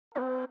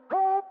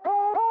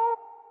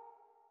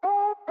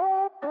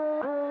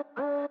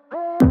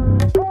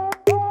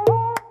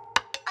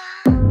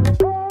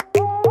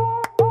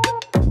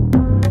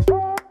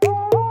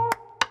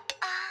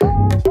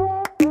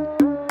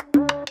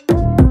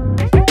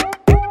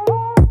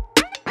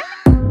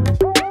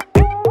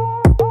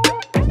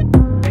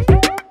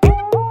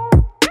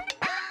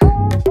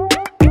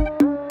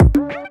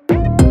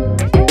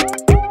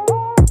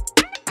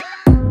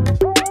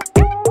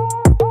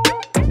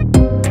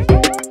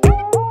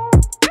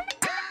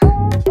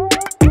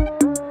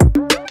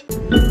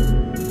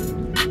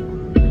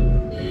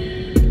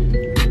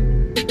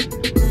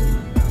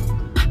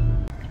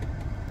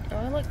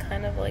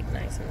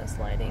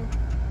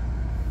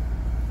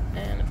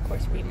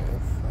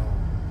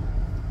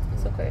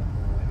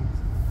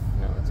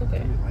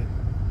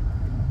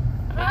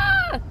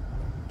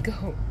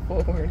Go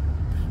forward.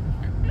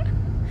 Oh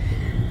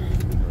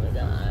my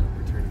god.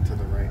 Returning to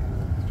the right.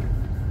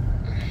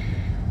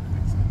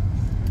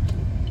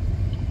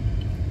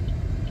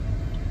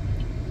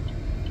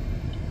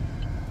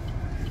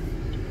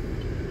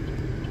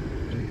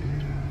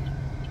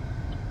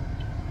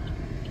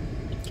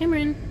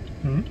 Cameron.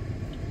 Hmm?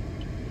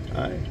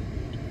 Hi.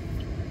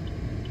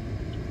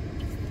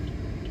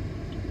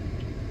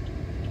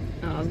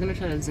 Oh, I was gonna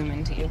try to zoom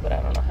into you, but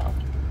I don't know how.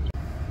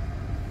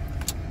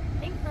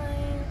 Hey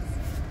guys.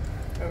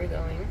 Where are we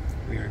going?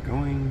 We are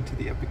going to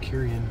the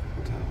Epicurean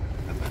Hotel,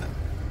 Atlanta.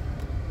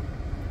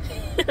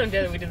 I'm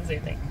dead, we did the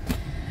same thing.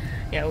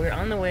 Yeah, we were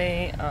on the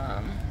way.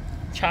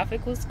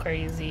 Traffic was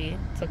crazy.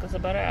 Took us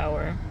about an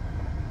hour.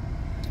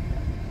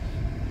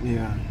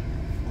 Yeah,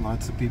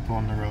 lots of people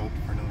on the road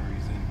for no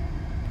reason.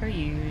 Per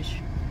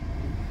usual.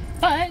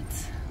 But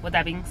with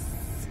that being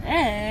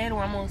said,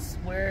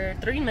 we're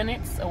 3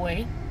 minutes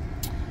away.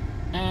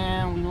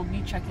 And we will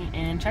be checking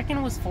in.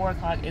 Check-in was 4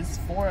 o'clock. It's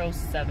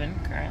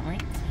 4:07 currently.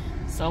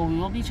 So we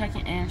will be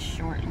checking in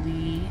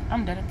shortly.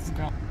 I'm dead at this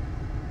girl.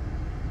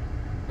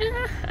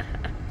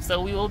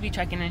 So we will be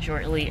checking in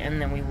shortly, and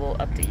then we will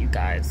update you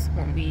guys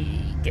when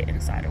we get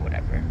inside or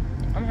whatever.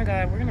 Oh my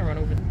god, we're gonna run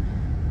over.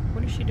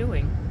 What is she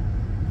doing?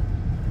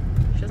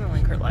 She doesn't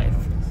like her life.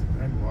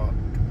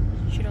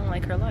 She don't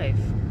like her life.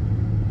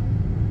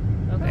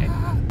 Okay.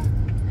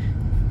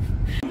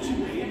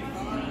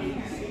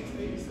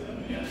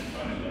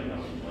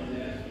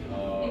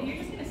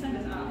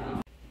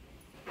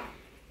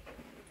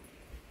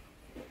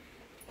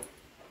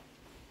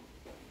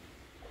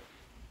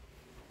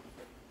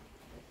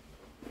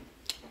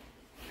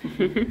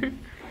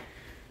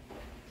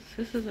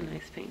 This is a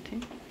nice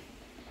painting.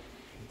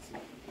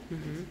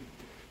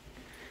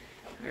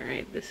 All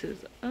right, this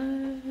is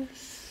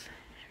us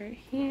right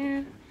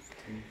here.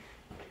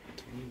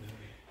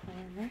 All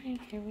right,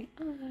 here we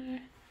are.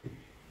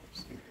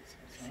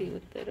 See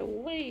what that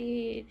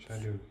awaits. Should I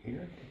do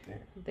here or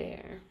there?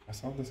 There. I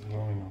saw this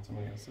glowing on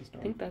somebody else's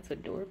door. I think that's a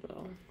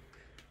doorbell.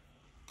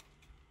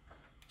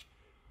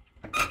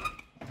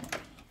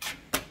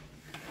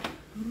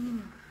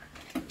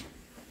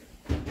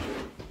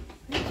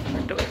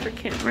 Our door for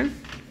Cameron.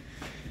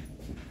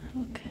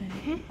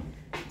 Okay.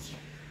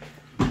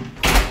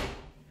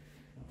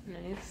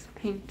 Nice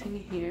painting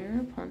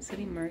here. Pond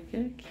City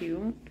Market.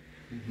 Cute.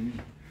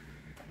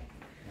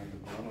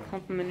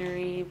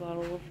 Complimentary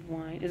bottle of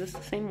wine. Is this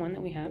the same one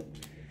that we have?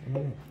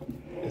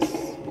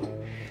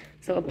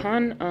 So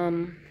upon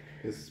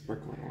It's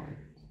sparkling wine.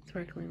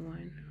 Sparkling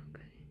wine.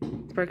 Okay.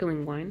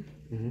 Sparkling wine.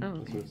 Oh,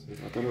 okay.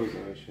 I thought it was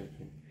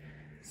champagne.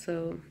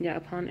 So yeah,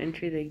 upon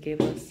entry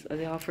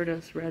they offered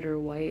us red or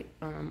white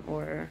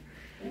or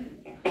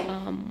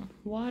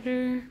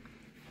water.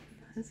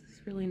 This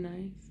is really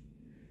nice.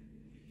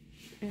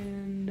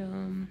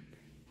 And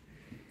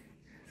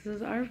this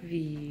is our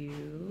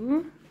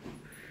view.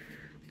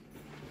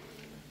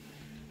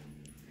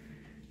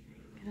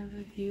 We have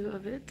a view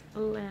of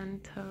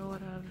Atlanta or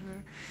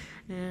whatever,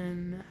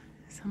 and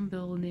some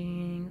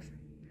buildings.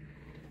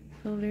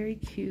 So very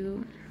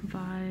cute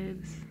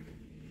vibes.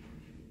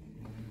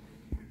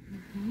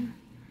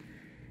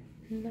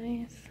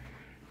 Nice.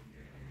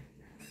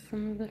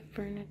 Some of the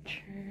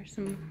furniture.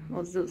 So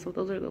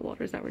those are the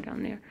waters that were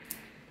down there.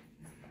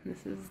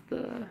 This is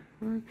the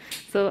room.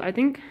 So I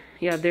think,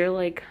 yeah, they're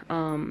like,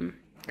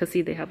 cause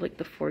see, they have like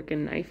the fork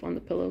and knife on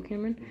the pillow,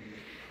 Cameron.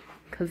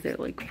 Cause they're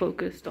like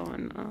focused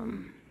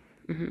on,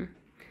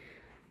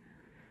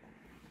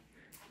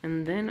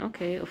 And then,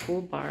 okay, a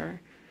full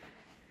bar.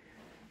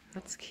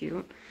 That's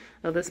cute.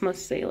 Oh, this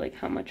must say like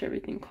how much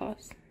everything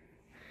costs.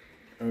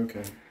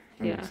 Okay.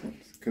 That makes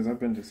sense. Because I've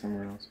been to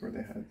somewhere else where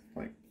they had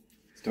like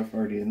stuff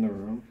already in the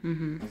room.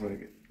 I was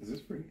like, is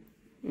this free?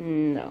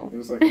 No. It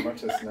was like a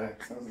bunch of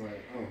snacks. I was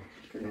like, oh,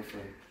 could go for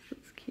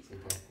That's cute. some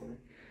popcorn.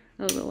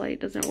 Oh, the light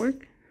doesn't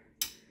work?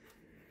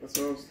 That's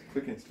what I was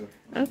clicking stuff.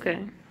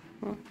 Okay.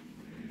 Well.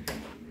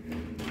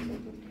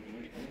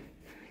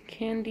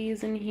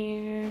 Candies in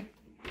here.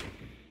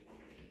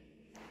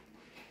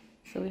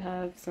 So we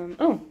have some,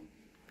 oh,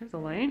 there's a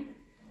light.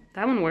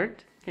 That one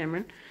worked,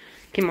 Cameron.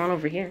 Came on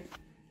over here.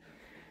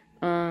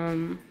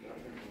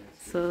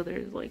 So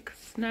there's like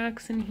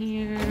snacks in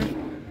here.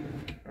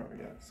 Oh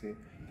yeah, see,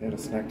 they had a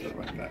snack bar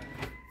like that.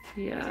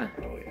 Yeah.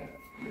 Oh yeah.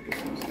 Look at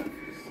some stuff.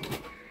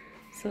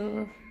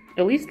 So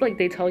at least like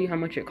they tell you how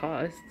much it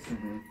costs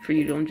for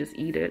you to don't just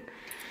eat it.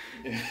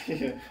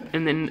 Yeah.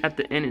 And then at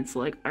the end it's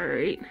like, all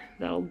right,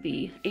 that'll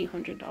be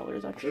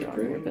 $800 extra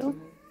on your bill.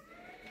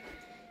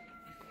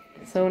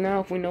 So now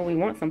if we know we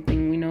want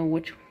something, we know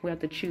we have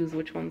to choose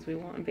which ones we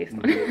want based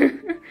on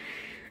it.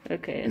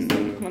 Okay, and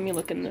then let me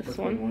look in this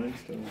one.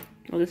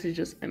 Oh, this is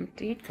just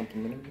empty.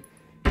 Complimentary?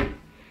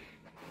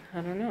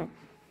 I don't know.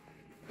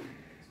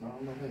 It's not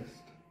on the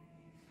list.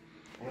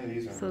 Only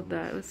these are. So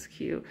that was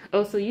cute.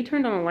 Oh, so you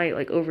turned on a light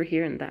like over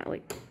here and that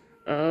like,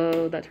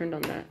 oh, that turned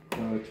on that.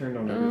 No, it turned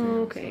on everything.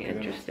 Oh, okay,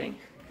 interesting.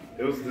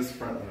 It was this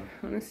front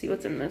one. Let's see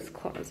what's in this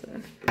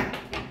closet.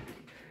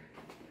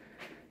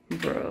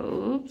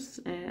 Robes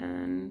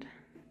and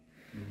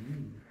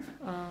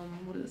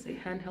what does it say?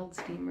 Handheld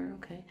steamer.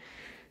 Okay,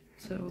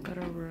 so we got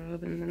a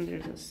robe, and then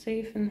there's a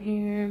safe in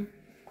here.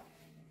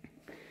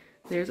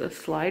 There's a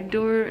slide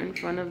door in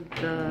front of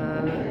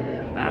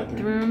the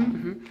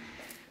bathroom.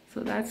 So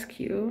that's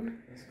cute.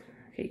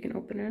 Okay, you can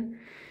open it.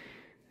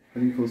 How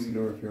do you close the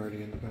door if you're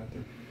already in the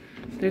bathroom?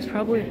 There's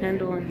probably a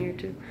handle in here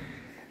too.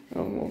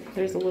 Oh well,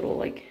 there's a little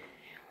like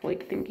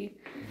thingy.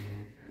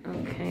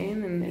 Okay,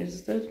 and then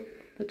there's the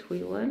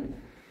toilet.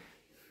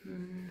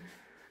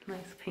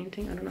 Nice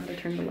painting. I don't know how to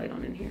turn the light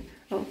on in here.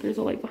 Oh, there's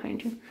a light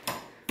behind you.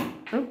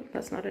 Oh,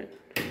 that's not it.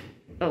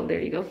 Oh, there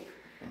you go.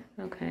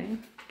 Okay,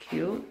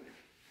 cute.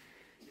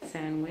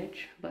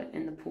 Sandwich, but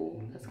in the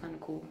pool. That's kind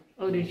of cool.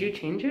 Oh, did you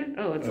change it?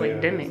 Oh, it's like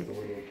dimming.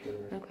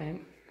 Okay.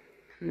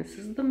 And this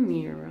is the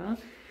mirror.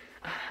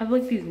 I have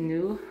like these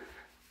new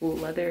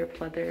leather,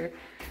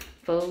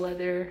 faux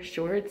leather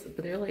shorts,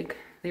 but they're like,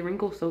 they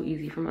wrinkle so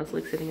easy from us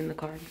like sitting in the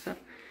car and stuff.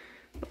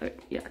 But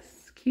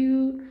yes,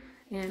 cute.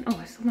 And oh,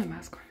 I still have my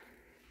mask on.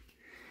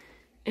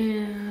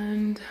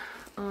 And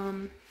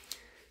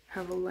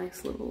have a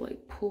nice little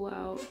like pull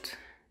out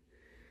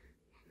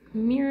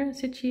mirror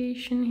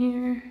situation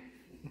here.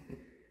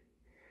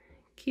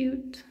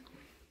 Cute.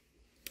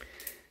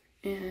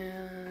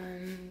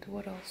 And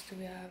what else do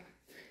we have?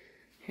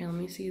 Here, let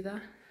me see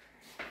that.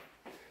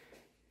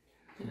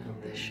 We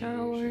have the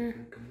shower.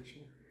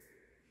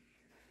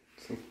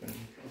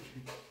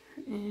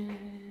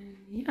 And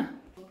yeah,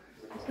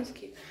 this is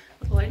cute.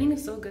 The lighting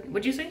is so good.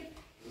 What'd you say?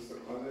 Is this a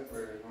closet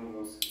or one of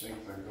those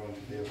things that go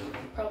into the other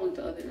room? Probably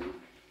the other room.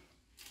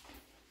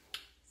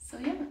 So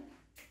yeah,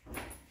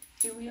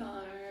 here we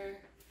are,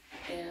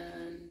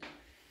 and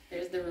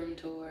there's the room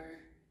tour.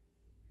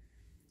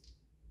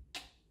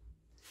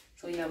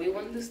 So yeah, we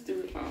won this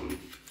through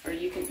or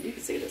you can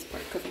say this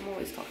part because I'm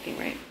always talking,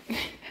 right?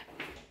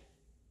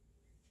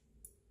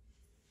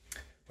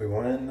 We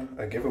won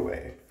a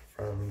giveaway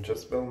from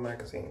Just Bill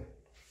magazine.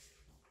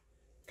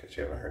 In case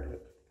you haven't heard of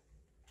it.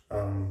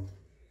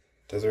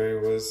 Desiree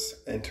was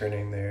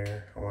interning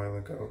there a while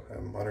ago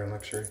at Modern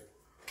Luxury.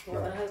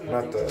 Well, that has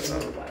nothing to do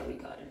with why we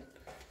got it.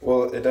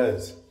 Well, it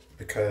does,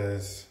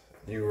 because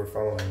you were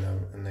following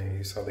them and then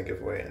you saw the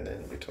giveaway and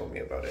then you told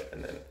me about it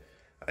and then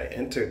I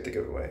entered the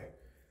giveaway.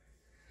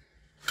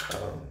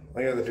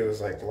 All you have to do is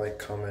like,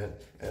 comment,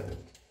 and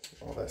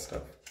all that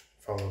stuff.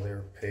 Follow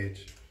their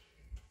page.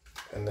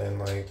 And then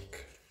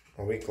like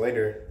a week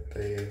later,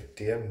 they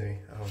DM'd me.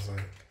 I was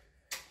like,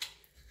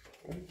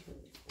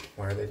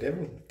 why are they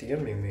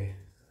DMing me?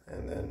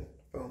 And then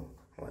boom,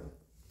 won.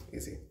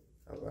 Easy.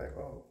 I was like,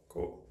 oh,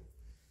 cool.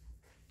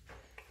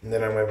 And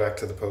then I went back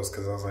to the post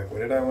because I was like, what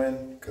did I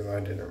win? Because I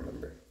didn't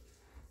remember.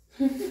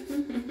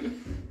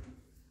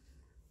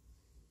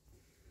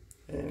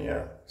 And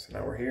yeah, so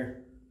now we're here.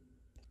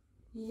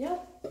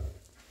 Yep.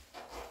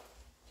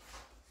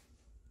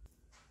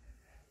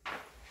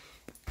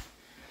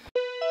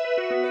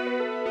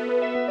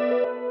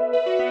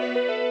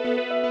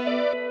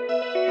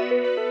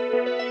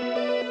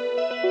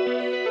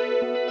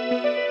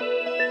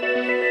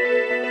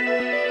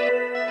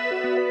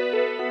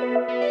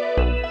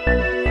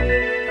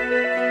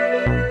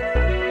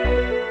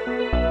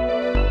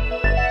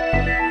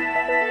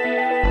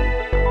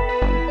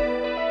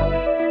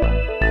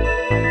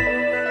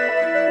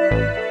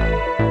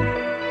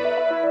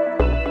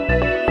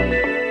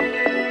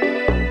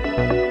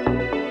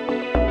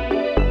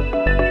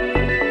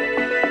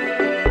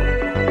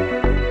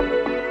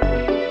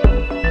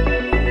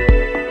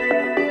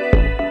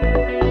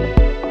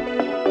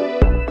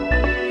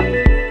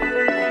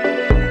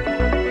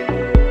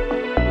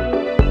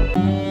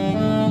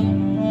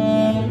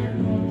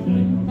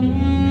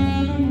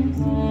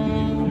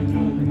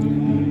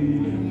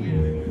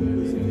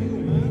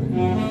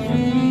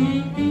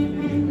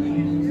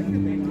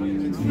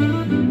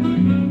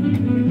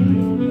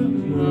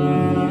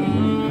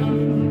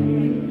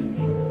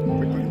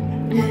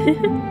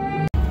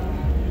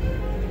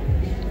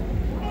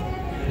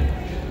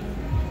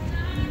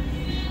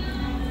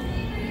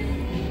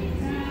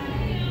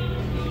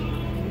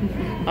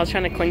 I was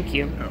trying to clink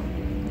you. Oh.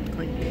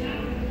 Clink.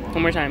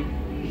 One more time.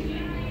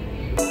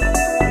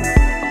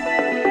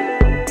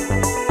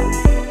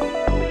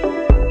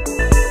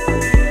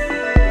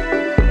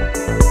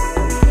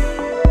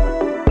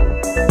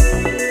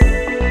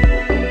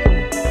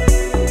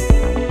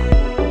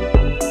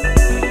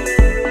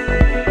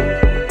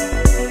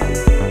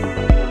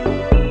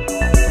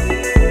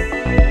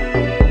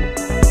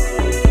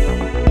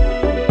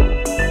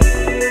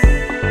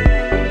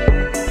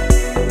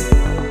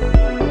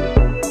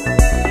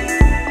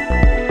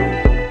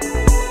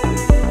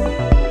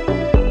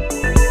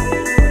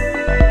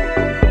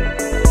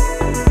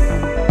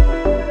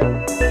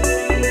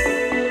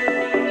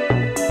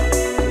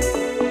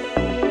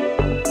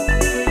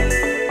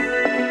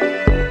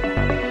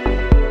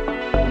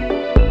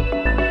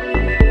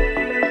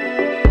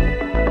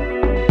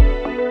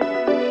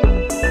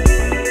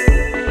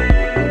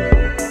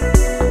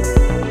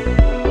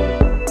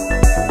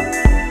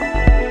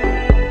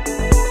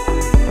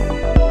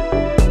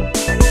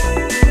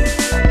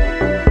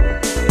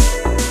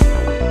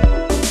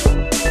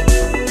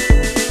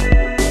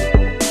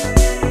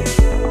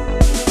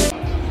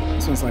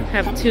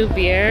 2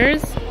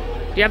 beers.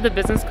 Do you have the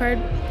business card?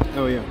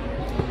 Oh yeah.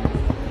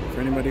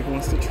 For anybody who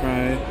wants to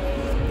try,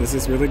 this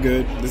is really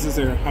good. This is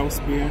their house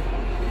beer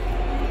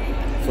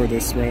for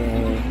this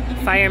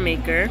Fire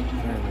Maker.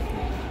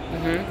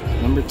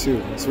 Number 2.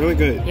 It's really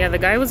good. Yeah, the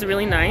guy was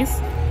really nice.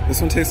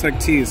 This one tastes like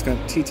tea. It's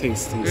got tea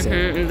taste.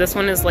 And this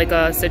one is like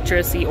a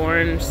citrusy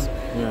orange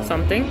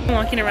something. I'm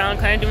walking around,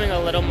 kind of doing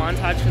a little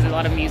montage because there's a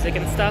lot of music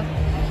and stuff.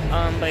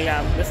 But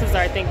yeah, this is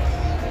I think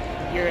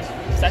your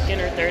 2nd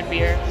or 3rd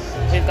beer.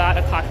 We've got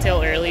a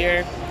cocktail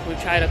earlier.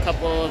 We've tried a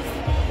couple of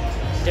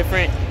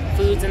different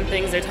foods and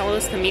things. They're telling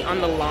us to meet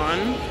on the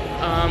lawn.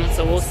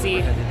 So we'll see.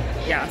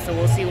 Yeah, so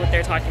we'll see what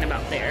they're talking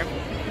about there.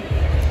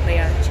 But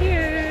yeah,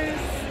 cheers.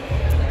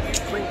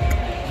 Clink.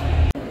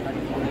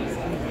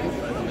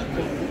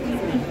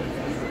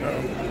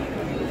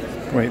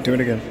 Wait, do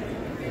it again.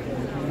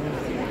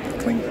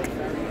 Clink.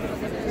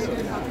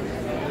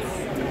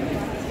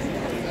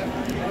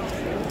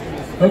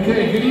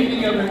 Okay, good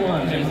evening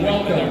everyone, and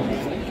welcome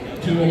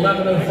to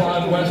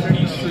 1105 West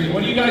Peachtree.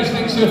 What do you guys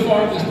think so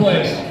far of this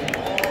place?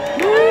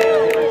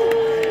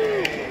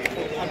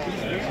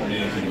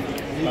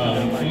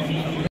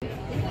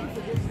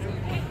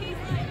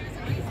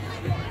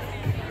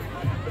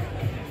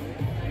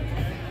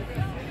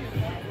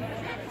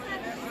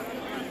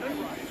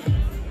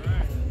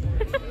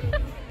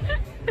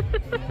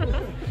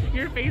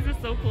 Your face is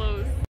so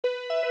close.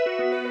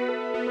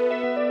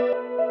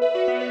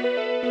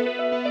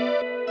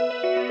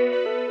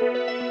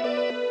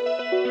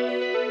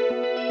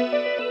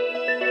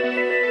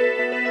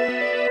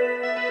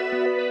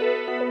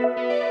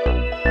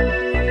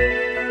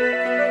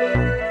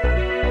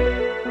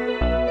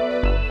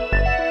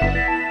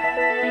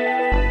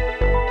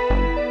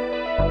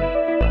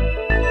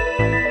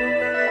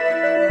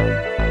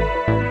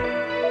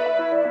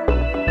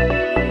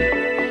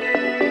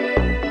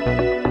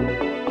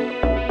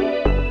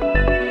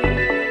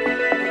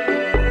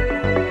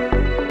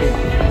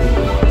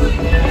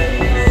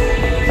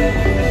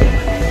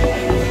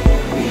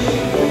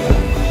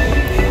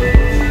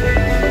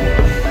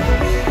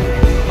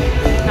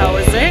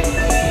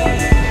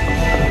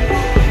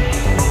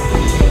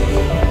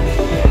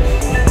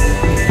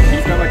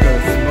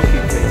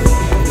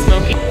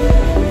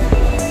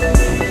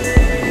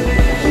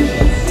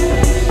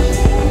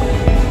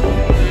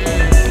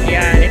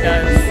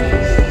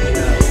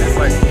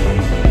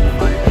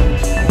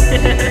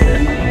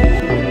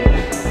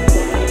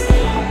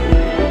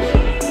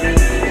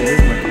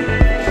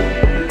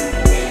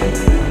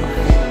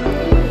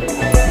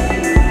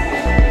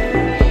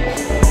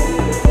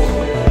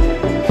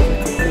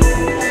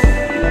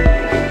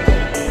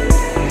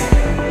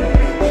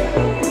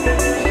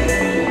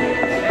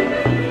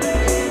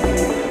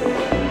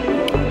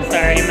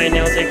 My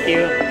nails are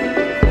cute.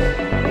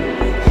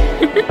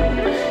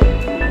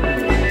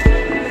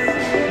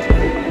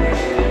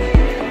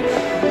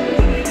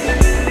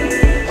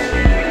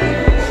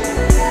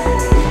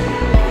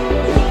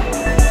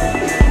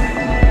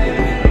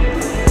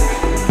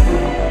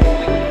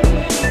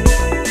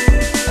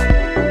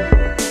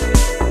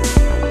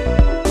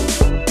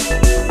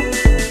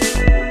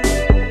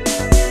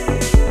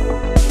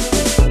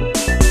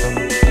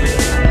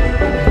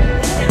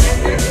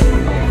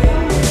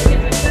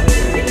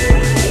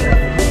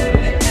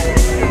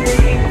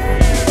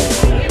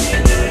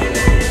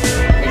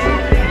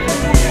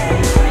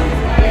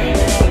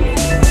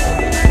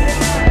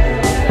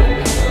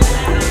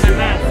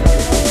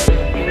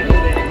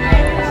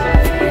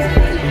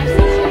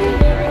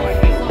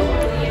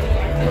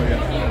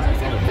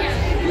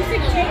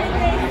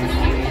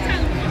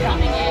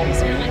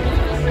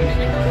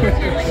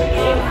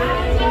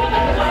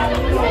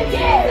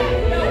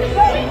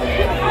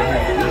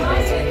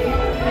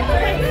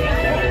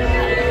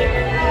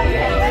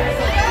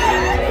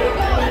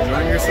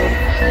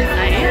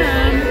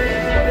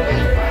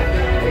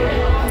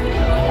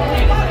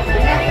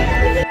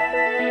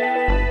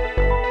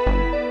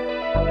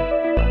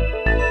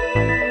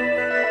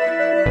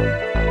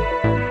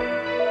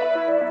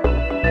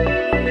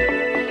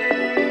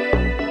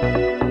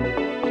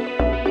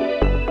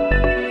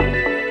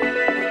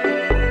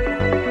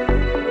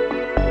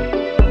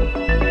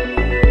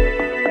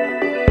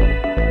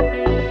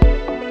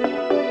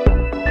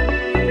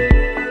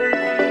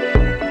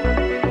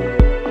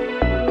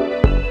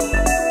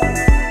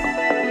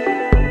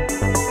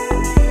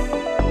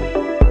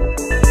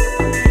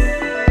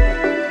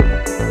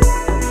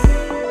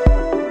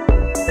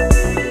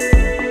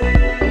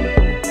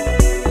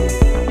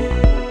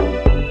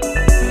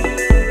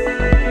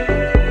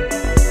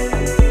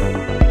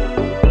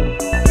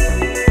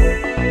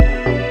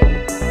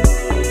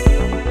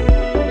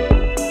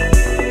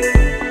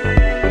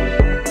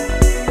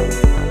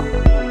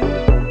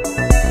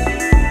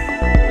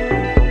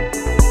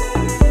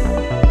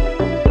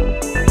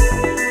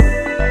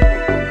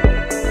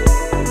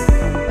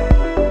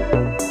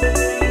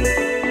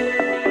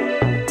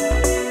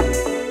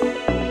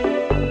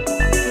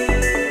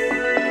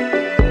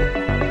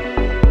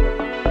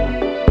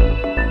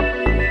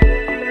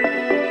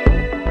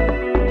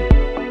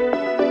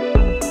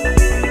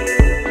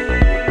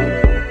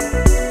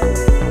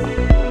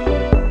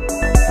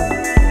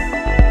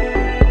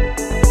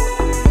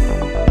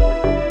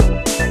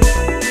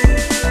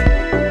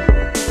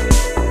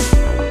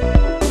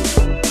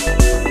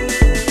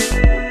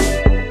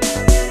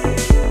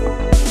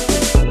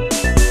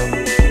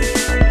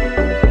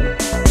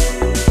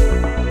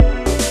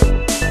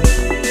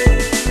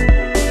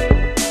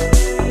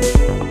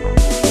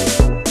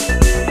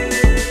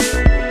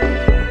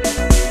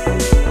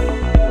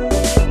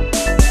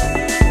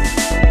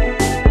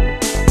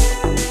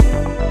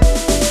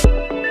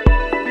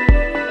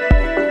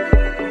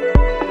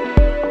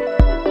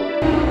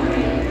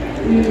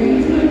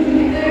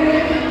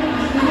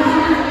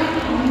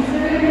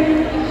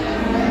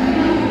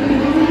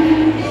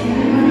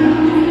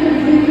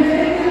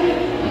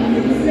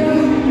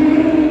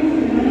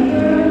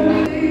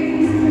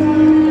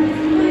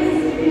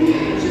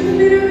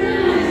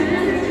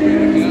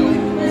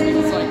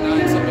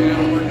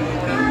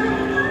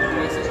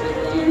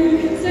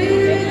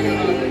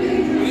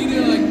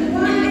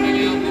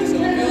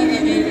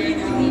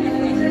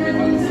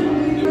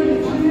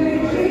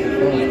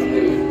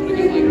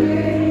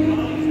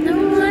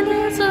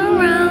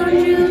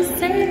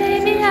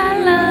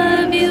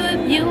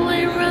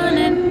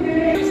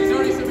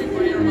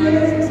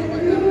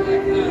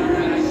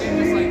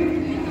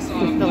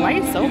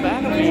 light's so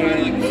bad over here.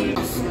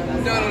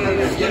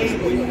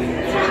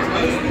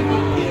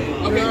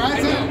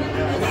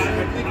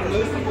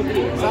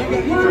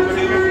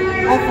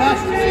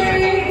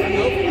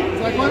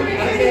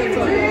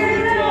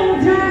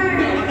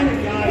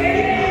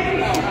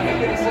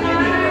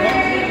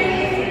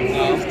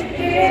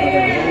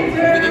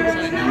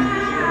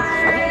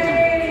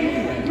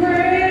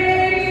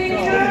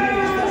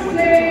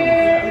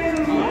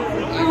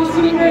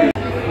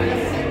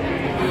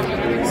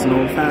 It's an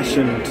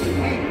old-fashioned.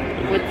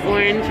 With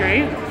orange,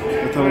 right?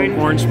 With an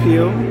orange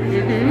peel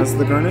as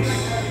the garnish.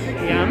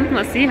 Yum.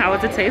 Let's see, how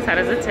does it taste? How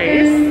does it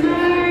taste?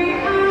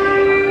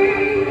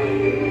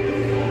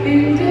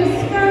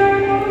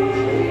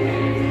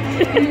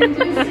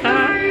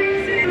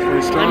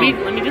 Very strong.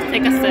 Let me just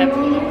take a sip.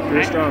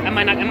 Very strong. Am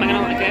I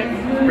gonna like it?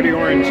 Pretty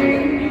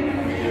orangey.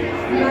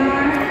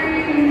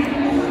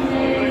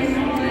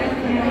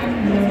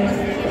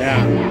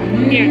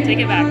 Yeah. Here, take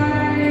it back.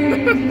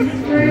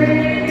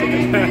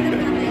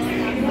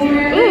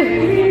 Ooh.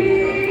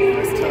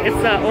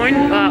 It's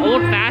orange,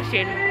 old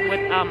fashioned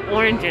with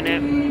orange in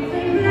it.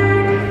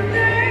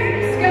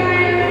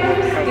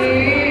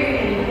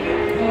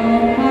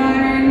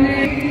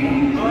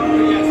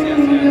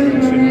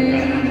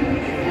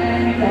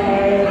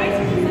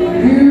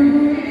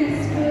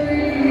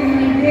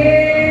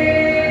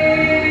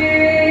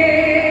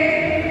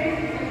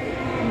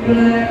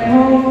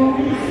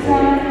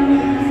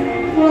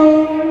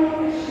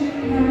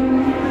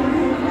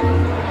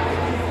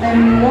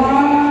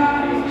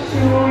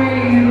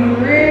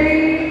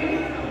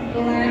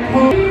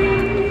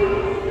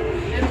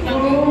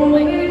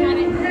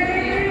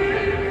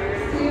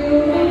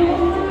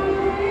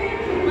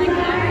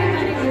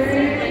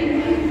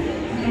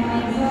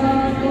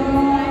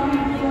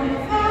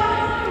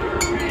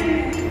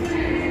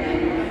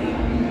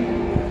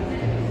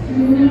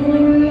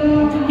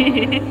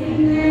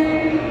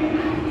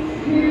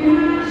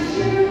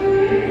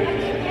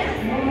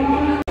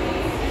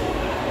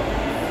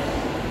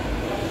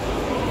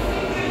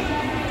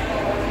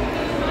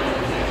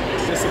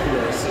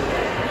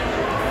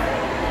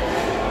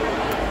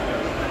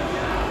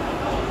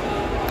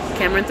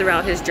 Cameron threw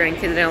out his drink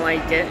because he didn't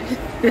like it.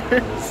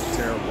 It's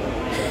terrible.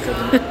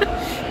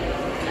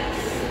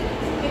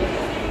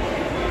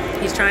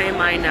 He's trying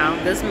mine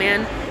now. This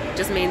man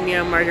just made me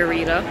a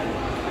margarita.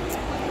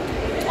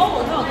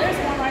 Oh no, there's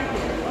one right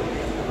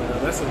here.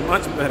 This is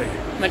much better.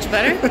 Much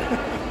better?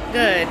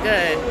 Good,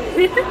 good.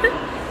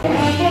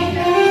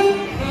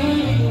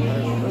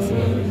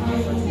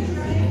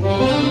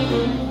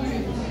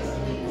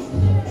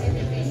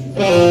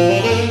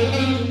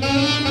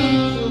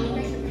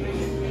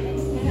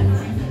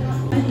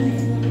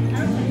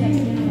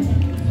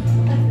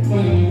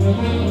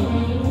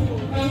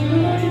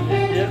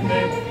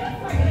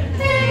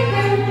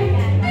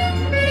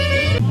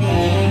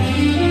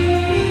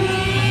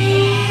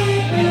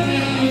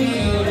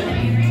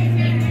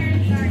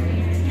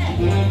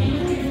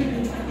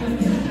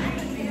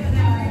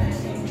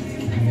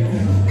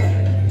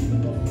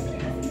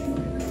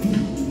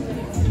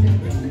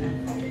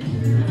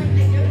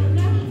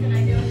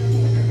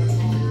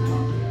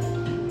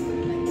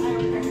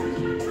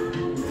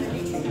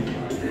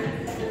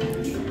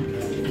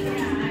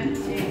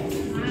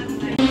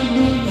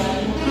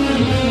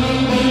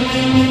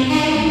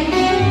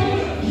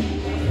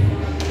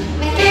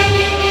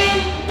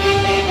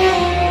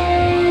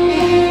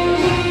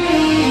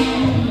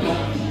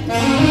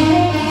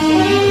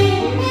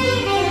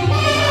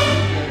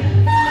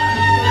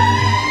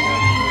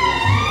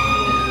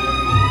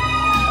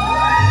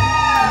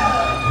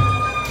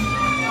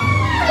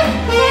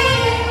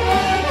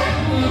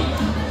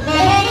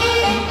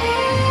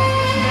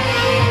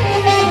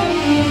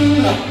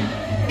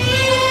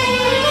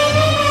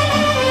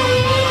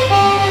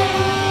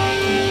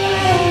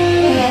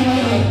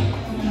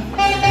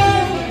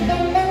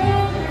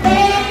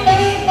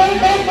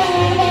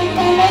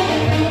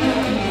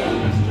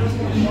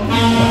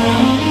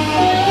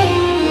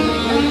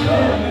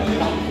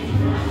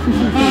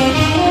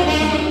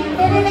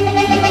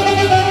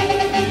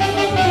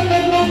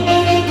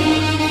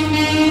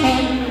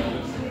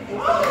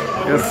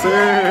 Yes,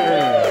 sir.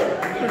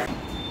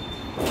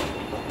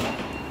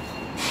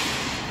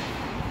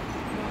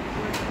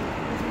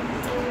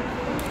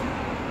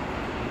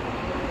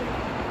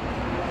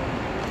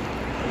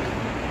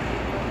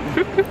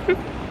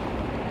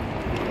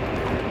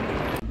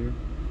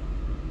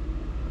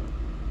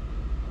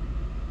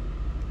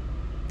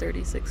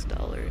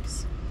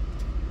 $36.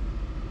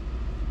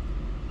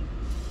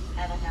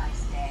 Have a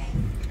nice day.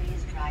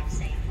 Please drive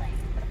safely.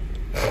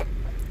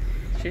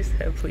 She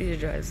said, please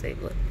drive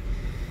safely.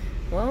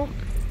 Well,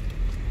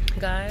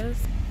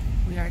 guys,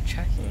 we are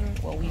checking.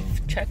 Well,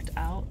 we've checked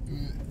out.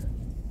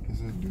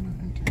 Is it do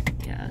not enter?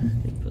 Yeah,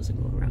 they're supposed to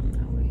go around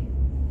that way.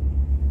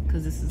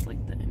 Because this is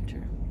like the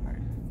enter part.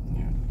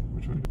 Yeah,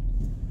 which way?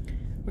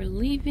 We're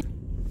leaving.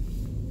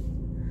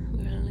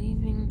 We're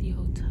leaving the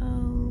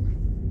hotel.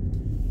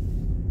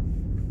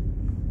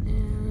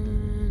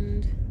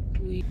 And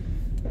we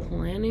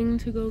planning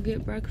to go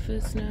get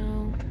breakfast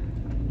now.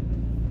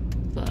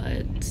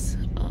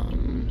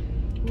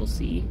 we'll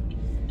see.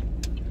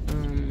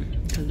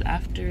 Because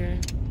after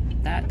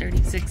that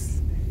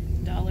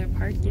 $36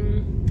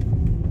 parking,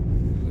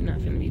 we're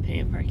not gonna be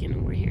paying parking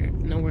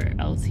nowhere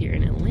else here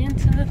in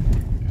Atlanta.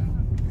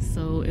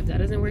 So if that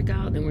doesn't work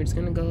out, then we're just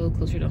gonna go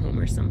closer to home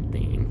or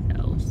something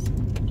else.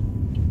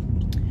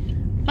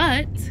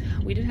 But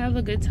we did have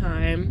a good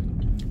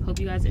time. Hope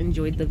you guys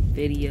enjoyed the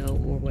video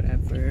or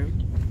whatever.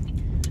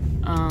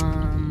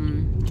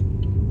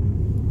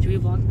 Should we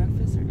vlog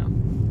breakfast or no?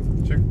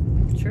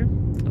 Sure?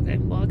 Okay,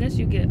 well I guess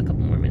you get a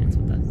couple more minutes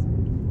with us.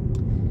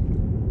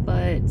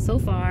 But so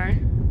far,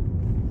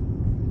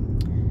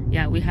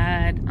 yeah, we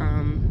had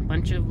a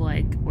bunch of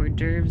like hors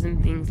d'oeuvres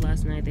and things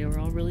last night. They were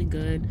all really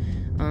good.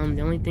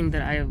 The only thing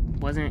that I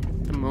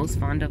wasn't the most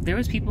fond of, there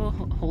was people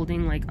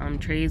holding like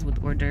trays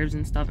with hors d'oeuvres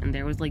and stuff, and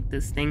there was like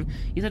this thing.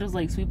 You said it was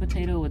like sweet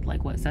potato with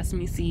like what,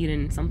 sesame seed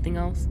and something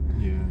else?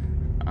 Yeah.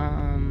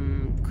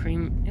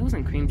 Cream. It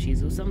wasn't cream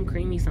cheese. It was some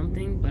creamy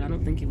something, but I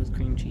don't think it was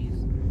cream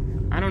cheese.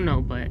 I don't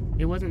know, but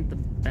it wasn't the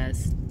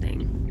best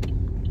thing.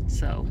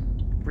 So,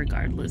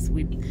 regardless,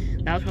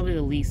 that was probably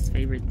the least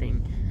favorite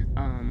thing.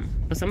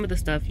 But some of the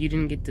stuff you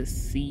didn't get to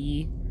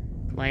see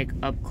like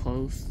up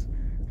close,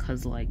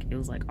 cause like it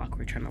was like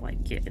awkward trying to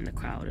like get in the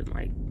crowd and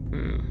like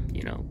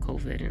you know,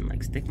 COVID, and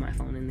like stick my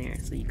phone in there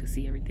so you could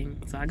see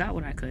everything. So I got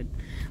what I could,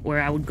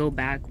 where I would go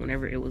back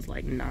whenever it was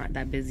like not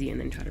that busy and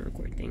then try to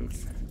record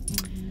things.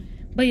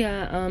 But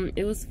yeah,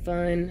 it was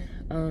fun.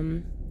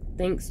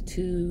 Thanks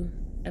to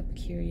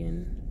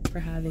Epicurean for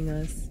having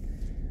us.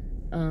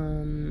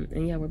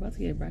 And yeah, we're about to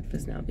get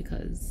breakfast now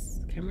because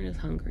Cameron is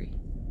hungry.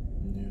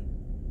 Yeah.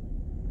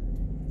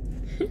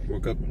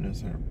 Woke up and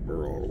it's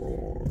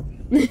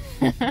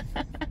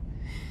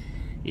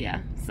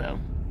yeah, so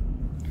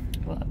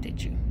we'll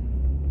update you.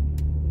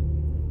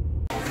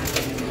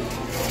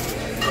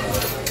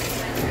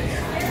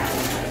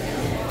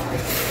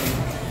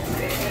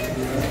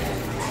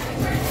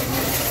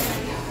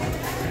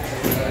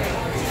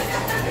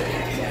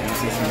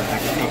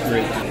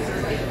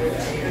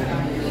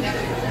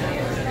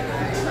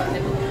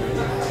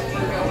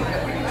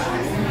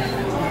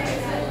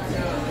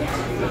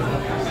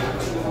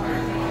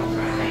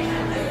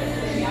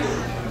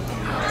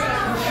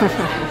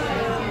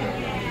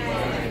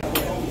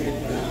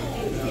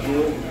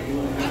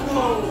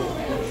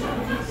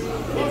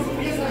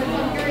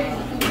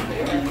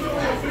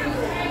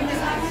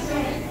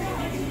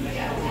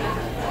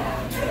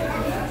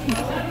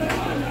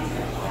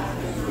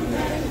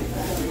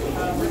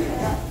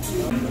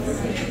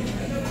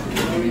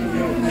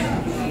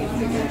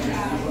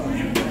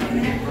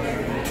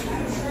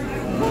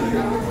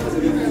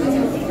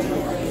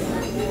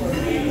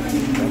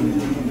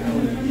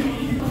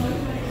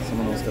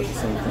 Someone else got the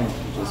same thing,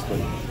 just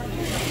like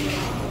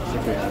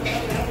chicken.